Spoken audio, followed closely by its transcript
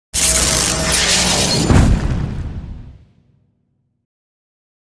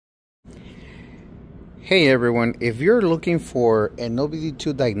Hey everyone, if you're looking for an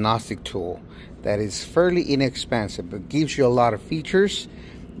Obd2 diagnostic tool that is fairly inexpensive but gives you a lot of features,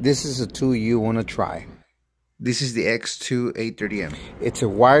 this is a tool you want to try. This is the Xtool A30M. It's a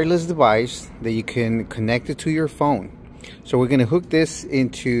wireless device that you can connect it to your phone. So we're going to hook this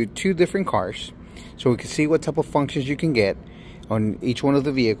into two different cars so we can see what type of functions you can get on each one of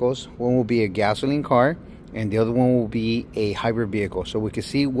the vehicles. One will be a gasoline car and the other one will be a hybrid vehicle, so we can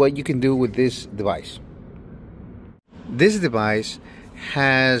see what you can do with this device. This device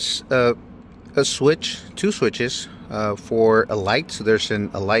has two switches for a light. So there's a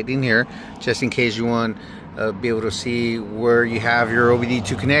light in here just in case you want to be able to see where you have your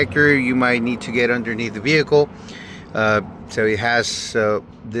Obd2 connector. You might need to get underneath the vehicle. So it has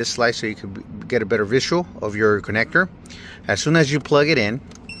this light so you can get a better visual of your connector. As soon as you plug it in,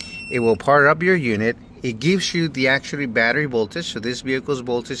 it will power up your unit. It gives you the actual battery voltage. So this vehicle's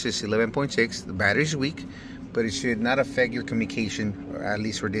voltage is 11.6. The battery is weak, but it should not affect your communication, or at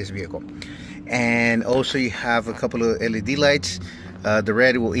least for this vehicle. And also you have a couple of LED lights. The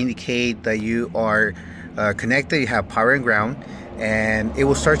red will indicate that you are connected, you have power and ground, and it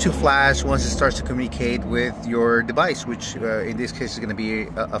will start to flash once it starts to communicate with your device, which in this case is going to be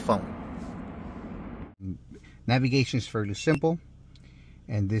a phone. Navigation is fairly simple,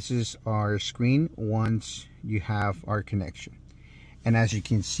 and this is our screen once you have our connection. And as you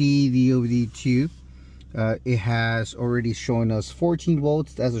can see, the Obd2 it has already shown us 14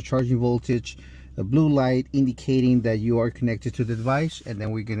 volts as a charging voltage, a blue light indicating that you are connected to the device, and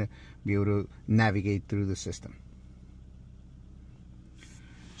then we're going to be able to navigate through the system.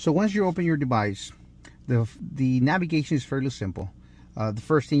 So once you open your device, the navigation is fairly simple. The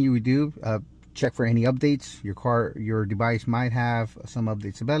first thing you would do, check for any updates. Your device might have some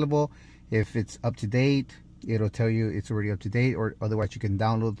updates available. If it's up to date, it'll tell you it's already up to date, or otherwise you can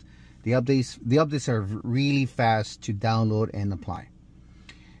download the updates. The updates are really fast to download and apply.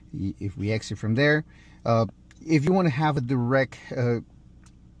 If we exit from there, if you want to have a direct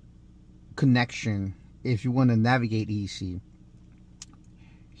connection, if you want to navigate easy,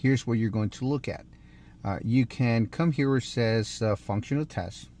 here's what you're going to look at. You can come here where it says functional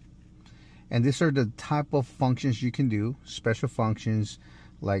tests, and these are the type of functions you can do. Special functions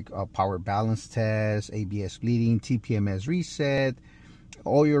like power balance test, ABS bleeding, TPMS reset,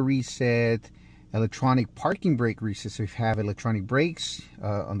 oil reset, electronic parking brake reset. So if you have electronic brakes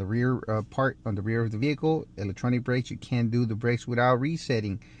on the rear on the rear of the vehicle, electronic brakes, you can't do the brakes without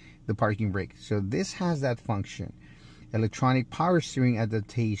resetting the parking brake. So this has that function. Electronic power steering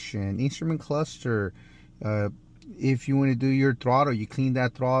adaptation, instrument cluster. If you want to do your throttle, you clean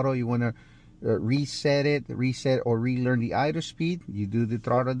that throttle, you want to reset or relearn the idle speed, you do the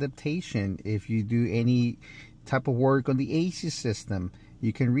throttle adaptation. If you do any type of work on the AC system,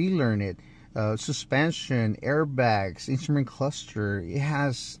 you can relearn it. Suspension, airbags, instrument cluster, it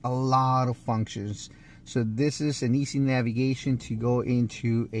has a lot of functions. So this is an easy navigation to go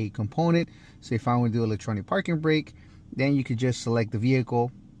into a component. So if I want to do electronic parking brake, then you could just select the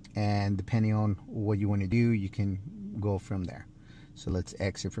vehicle, and depending on what you want to do, you can go from there. So let's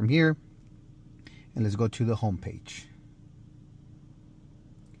exit from here and let's go to the home page.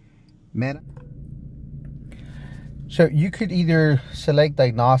 Meta. So you could either select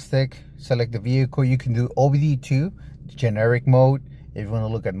diagnostic, select the vehicle. You can do Obd2 generic mode if you want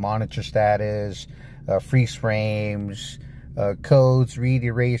to look at monitor status, freeze frames, codes, read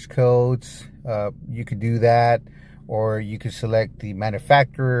erase codes. You could do that, or you could select the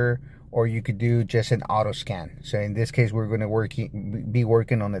manufacturer, or you could do just an auto scan. So in this case, we're going to be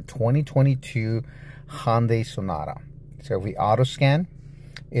working on a 2022 Hyundai Sonata. So if we auto scan,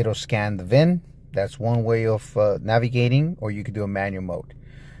 it'll scan the VIN. That's one way of navigating, or you could do a manual mode.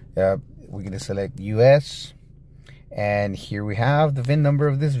 We're going to select US, and here we have the VIN number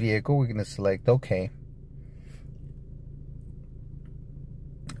of this vehicle. We're going to select OK.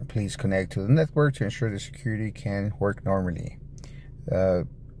 Please connect to the network to ensure the security can work normally. We're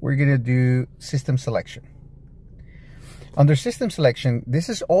going to do system selection. Under system selection, this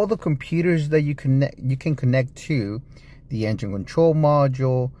is all the computers that you can connect to: the engine control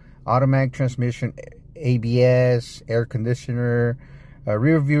module, automatic transmission, ABS, air conditioner,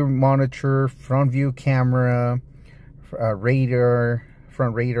 rear view monitor, front view camera, radar,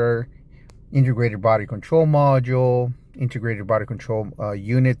 front radar, integrated body control module, integrated body control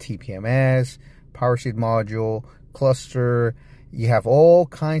unit, TPMS, power seat module, cluster. You have all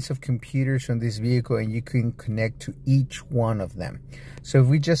kinds of computers on this vehicle, and you can connect to each one of them. So if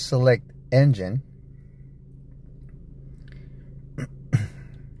we just select engine,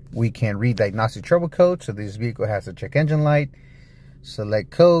 we can read diagnostic trouble code. So this vehicle has a check engine light.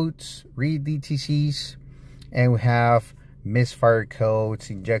 select codes, read DTCs, and we have misfire codes,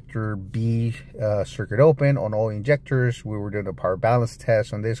 injector B circuit open on all injectors. We were doing a power balance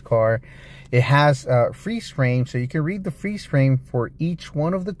test on this car. It has freeze frame, so you can read the freeze frame for each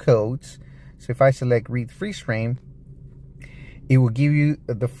one of the codes. So if I select read freeze frame, it will give you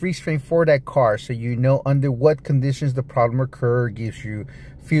the freeze frame for that car, so you know under what conditions the problem occurred. Gives you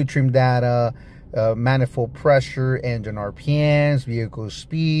fuel trim data, manifold pressure, engine RPMs, vehicle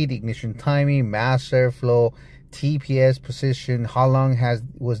speed, ignition timing, mass airflow, TPS position, how long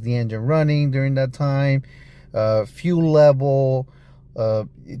was the engine running during that time, fuel level,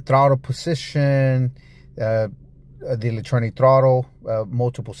 throttle position, the electronic throttle,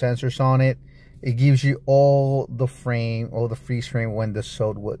 multiple sensors on it. It gives you all the freeze frame when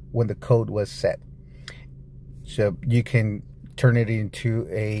the code was set. So you can turn it into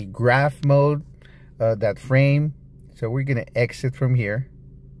a graph mode, that frame. So we're gonna exit from here.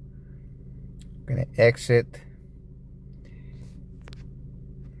 I'm gonna exit.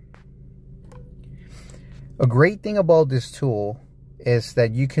 A great thing about this tool is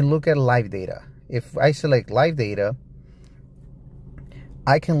that you can look at live data. If I select live data,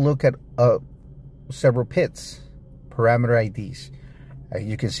 I can look at several PIDs, parameter IDs.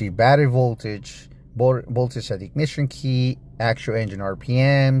 You can see battery voltage, voltage at ignition key, actual engine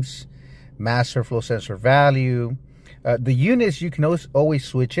RPMs, mass airflow sensor value. The units, you can always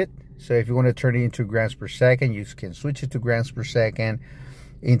switch it. So if you want to turn it into grams per second, you can switch it to grams per second.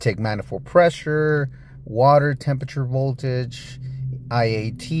 Intake manifold pressure, water temperature voltage,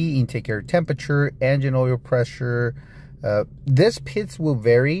 IAT, intake air temperature, engine oil pressure. This PIDs will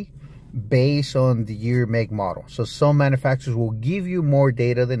vary based on the year, make, model. So some manufacturers will give you more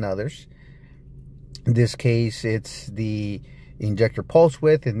data than others. In this case, it's the injector pulse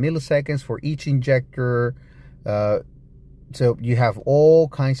width in milliseconds for each injector. So you have all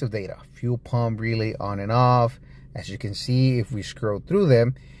kinds of data, fuel pump, relay, on and off. As you can see, if we scroll through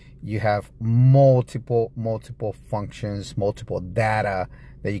them, you have multiple functions, multiple data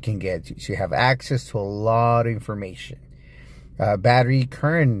that you can get. So you have access to a lot of information. Battery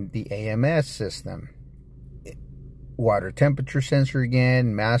current, the AMS system, water temperature sensor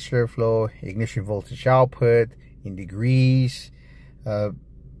again, mass airflow, ignition voltage output in degrees,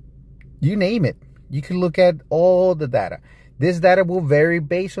 you name it. You can look at all the data. This data will vary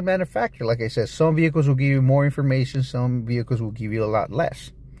based on manufacturer. Like I said, some vehicles will give you more information, some vehicles will give you a lot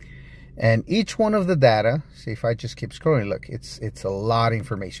less. And each one of the data, see if I just keep scrolling, look, it's a lot of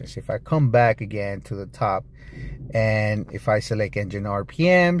information. So if I come back again to the top, and if I select engine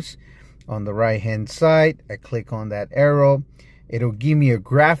RPMs on the right hand side, I click on that arrow, it'll give me a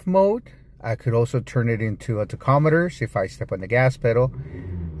graph mode. I could also turn it into a tachometer. So if I step on the gas pedal,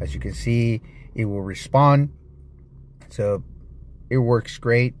 as you can see, it will respond. So it works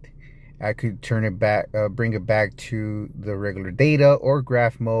great. I could turn it back, bring it back to the regular data or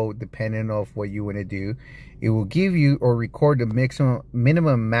graph mode, depending on what you want to do. It will give you or record the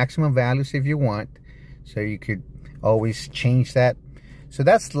minimum, maximum values if you want. So you could always change that. So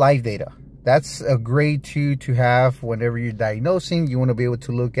that's live data. That's a great tool to have whenever you're diagnosing. You want to be able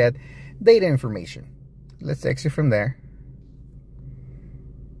to look at data information. Let's exit from there.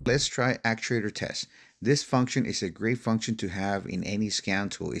 Let's try actuator test. This function is a great function to have in any scan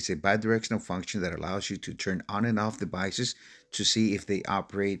tool. It's a bidirectional function that allows you to turn on and off devices to see if they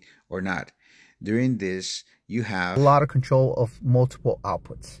operate or not. During this, you have a lot of control of multiple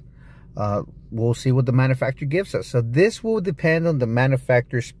outputs. We'll see what the manufacturer gives us. So this will depend on the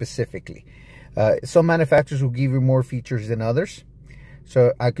manufacturer specifically. Some manufacturers will give you more features than others.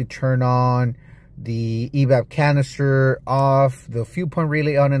 So I could turn on the evap canister off, the fuel pump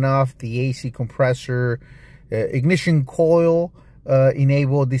relay on and off, the AC compressor, ignition coil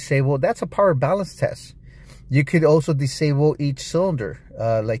enable, disable. That's a power balance test. You could also disable each cylinder,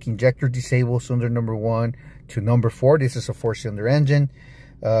 like injector disable cylinder number 1 to number 4. This is a 4-cylinder engine.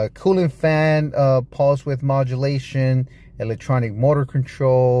 Cooling fan, pulse width modulation, electronic motor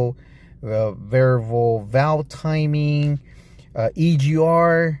control, variable valve timing,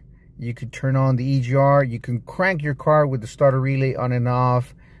 EGR. You could turn on the EGR. You can crank your car with the starter relay on and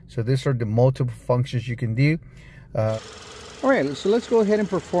off. So these are the multiple functions you can do. All right, so let's go ahead and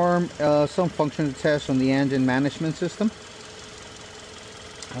perform some functional tests on the engine management system.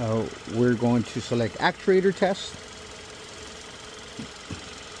 We're going to select actuator test.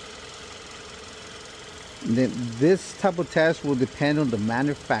 Then this type of test will depend on the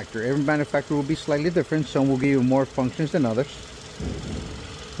manufacturer. Every manufacturer will be slightly different. Some will give you more functions than others.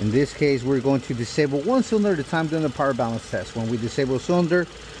 In this case, we're going to disable one cylinder at a time during the power balance test. When we disable a cylinder,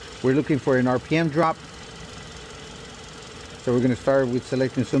 we're looking for an RPM drop. So we're going to start with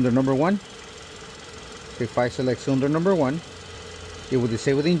selecting cylinder number 1. So if I select cylinder number 1, it will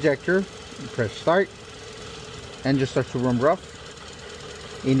disable the injector. Press start. Engine starts to run rough,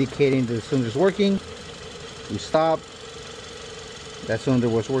 indicating that the cylinder is working. We stop. That cylinder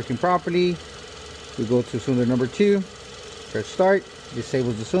was working properly. We go to cylinder number 2. Press start.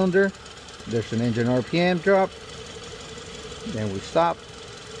 Disables the cylinder. There's an engine RPM drop. Then we stop.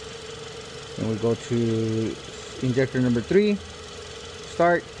 Then we go to injector number 3.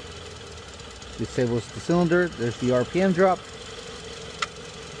 Start. Disables the cylinder. There's the RPM drop.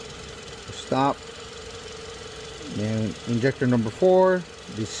 Stop. Then injector number 4.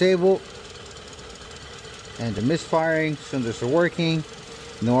 Disable. Engine misfiring. Cylinders are working.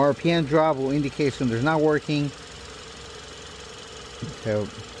 No RPM drop will indicate cylinder's not working. So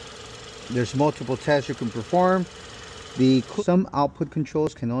there's multiple tests you can perform. Some output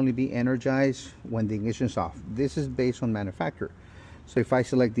controls can only be energized when the ignition is off. This is based on manufacturer. So if I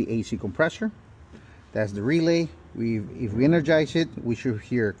select the AC compressor, that's the relay. If we energize it, we should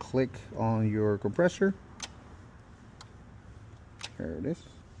hear a click on your compressor. There it is.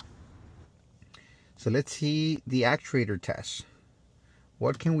 So let's see the actuator test.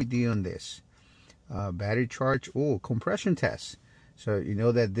 What can we do on this? Battery charge. Oh, compression test. So you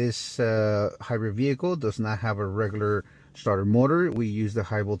know that this hybrid vehicle does not have a regular starter motor. We use the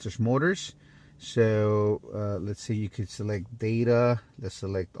high voltage motors. So let's say you could select data. Let's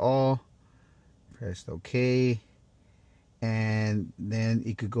select all. Press OK. And then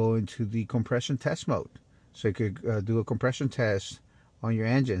it could go into the compression test mode. So you could do a compression test on your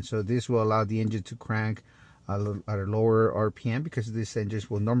engine. So this will allow the engine to crank at a lower RPM, because these engines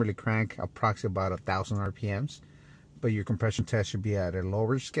will normally crank approximately about 1,000 RPMs. But your compression test should be at a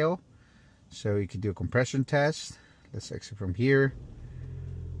lower scale. So you can do a compression test. Let's exit from here.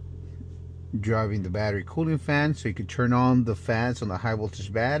 Driving the battery cooling fan. So you can turn on the fans on the high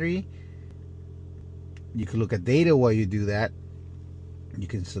voltage battery. You can look at data while you do that. You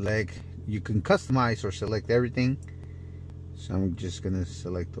can select, you can customize or select everything. So I'm just gonna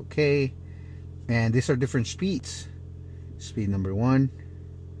select OK. And these are different speeds. Speed number 1,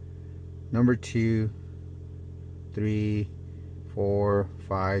 number 2, 3, 4,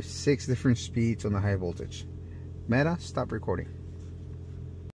 5, 6 different speeds on the high voltage. Meta, stop recording.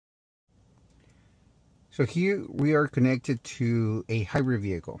 So here we are connected to a hybrid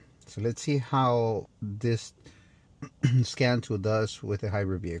vehicle. So let's see how this scan tool does with a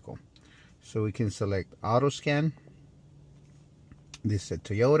hybrid vehicle. So we can select auto scan. This is a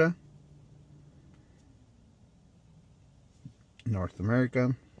Toyota, North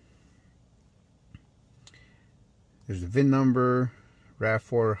America. There's the VIN number,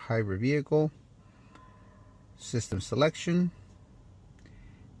 RAV4 hybrid vehicle, system selection,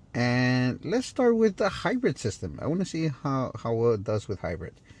 and let's start with the hybrid system. I want to see how well it does with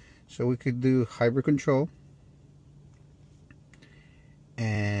hybrid. So we could do hybrid control,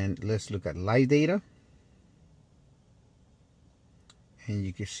 and let's look at live data. And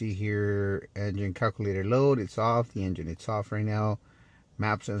you can see here, engine calculator load, it's off. The engine, it's off right now.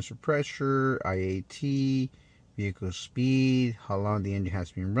 Map sensor pressure, IAT, vehicle speed, how long the engine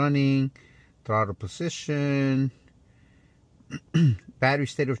has been running, throttle position, battery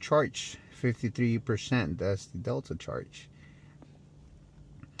state of charge, 53%. That's the delta charge.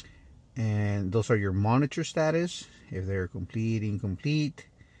 And those are your monitor status, if they're complete, incomplete,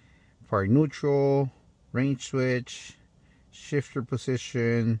 park neutral, range switch, shifter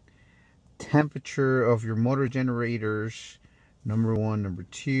position, temperature of your motor generators, number 1, number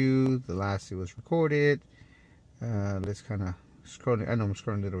 2, the last it was recorded. Let's kind of scroll. I know I'm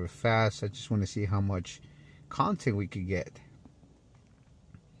scrolling a little bit fast. I just want to see how much content we could get.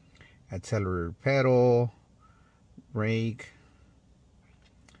 Accelerator pedal, brake,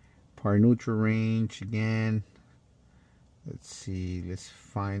 par neutral range again. Let's see, let's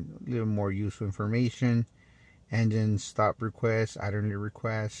find a little more useful information. Engine stop request, idling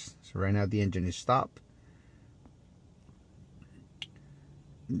request. So right now the engine is stopped.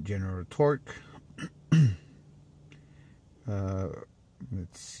 General torque.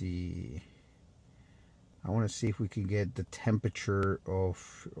 Let's see. I want to see if we can get the temperature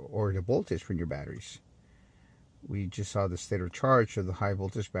of or the voltage from your batteries. We just saw the state of charge of the high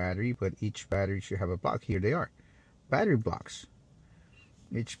voltage battery, but each battery should have a block. Here they are, battery blocks.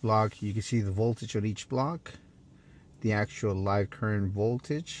 Each block, you can see the voltage on each block, the actual live current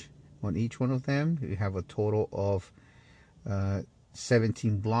voltage on each one of them. We have a total of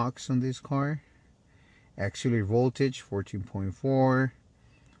 17 blocks on this car. Auxiliary voltage 14.4.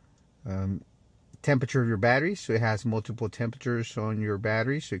 Temperature of your battery, so it has multiple temperatures on your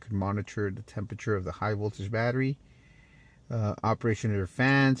battery, so you can monitor the temperature of the high voltage battery. operation of the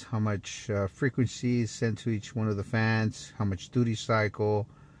fans, how much frequency is sent to each one of the fans, how much duty cycle,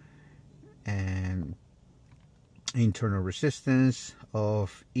 and internal resistance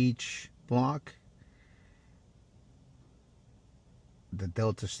of each block, the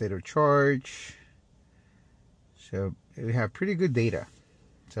delta state of charge. So we have pretty good data.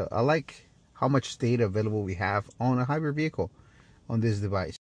 So I like how much data available we have on a hybrid vehicle on this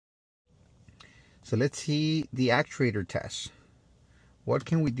device. So let's see the actuator test. What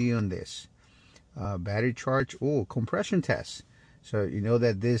can we do on this? Battery charge, compression test. So you know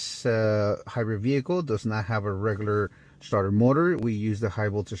that this hybrid vehicle does not have a regular starter motor. We use the high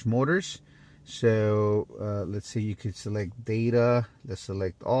voltage motors. So let's see, you could select data. Let's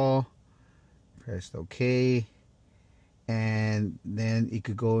select all. Press OK. And then it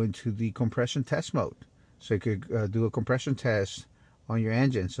could go into the compression test mode. So you could do a compression test on your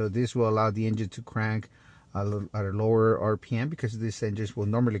engine. So this will allow the engine to crank at a lower RPM, because this engine will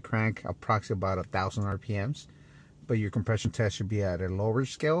normally crank approximately about 1,000 RPMs. But your compression test should be at a lower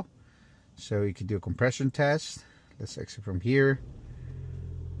scale. So you can do a compression test. Let's exit from here.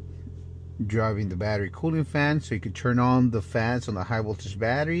 Driving the battery cooling fan, so you can turn on the fans on the high voltage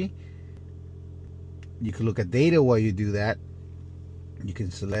battery. You can look at data while you do that. You can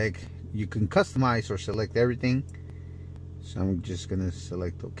select, you can customize or select everything. So I'm just gonna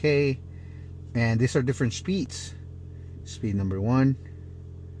select OK. And these are different speeds. Speed number 1,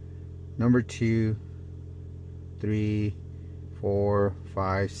 number 2, 3, 4,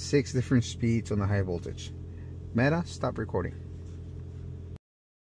 5, 6 different speeds on the high voltage. Meta, stop recording.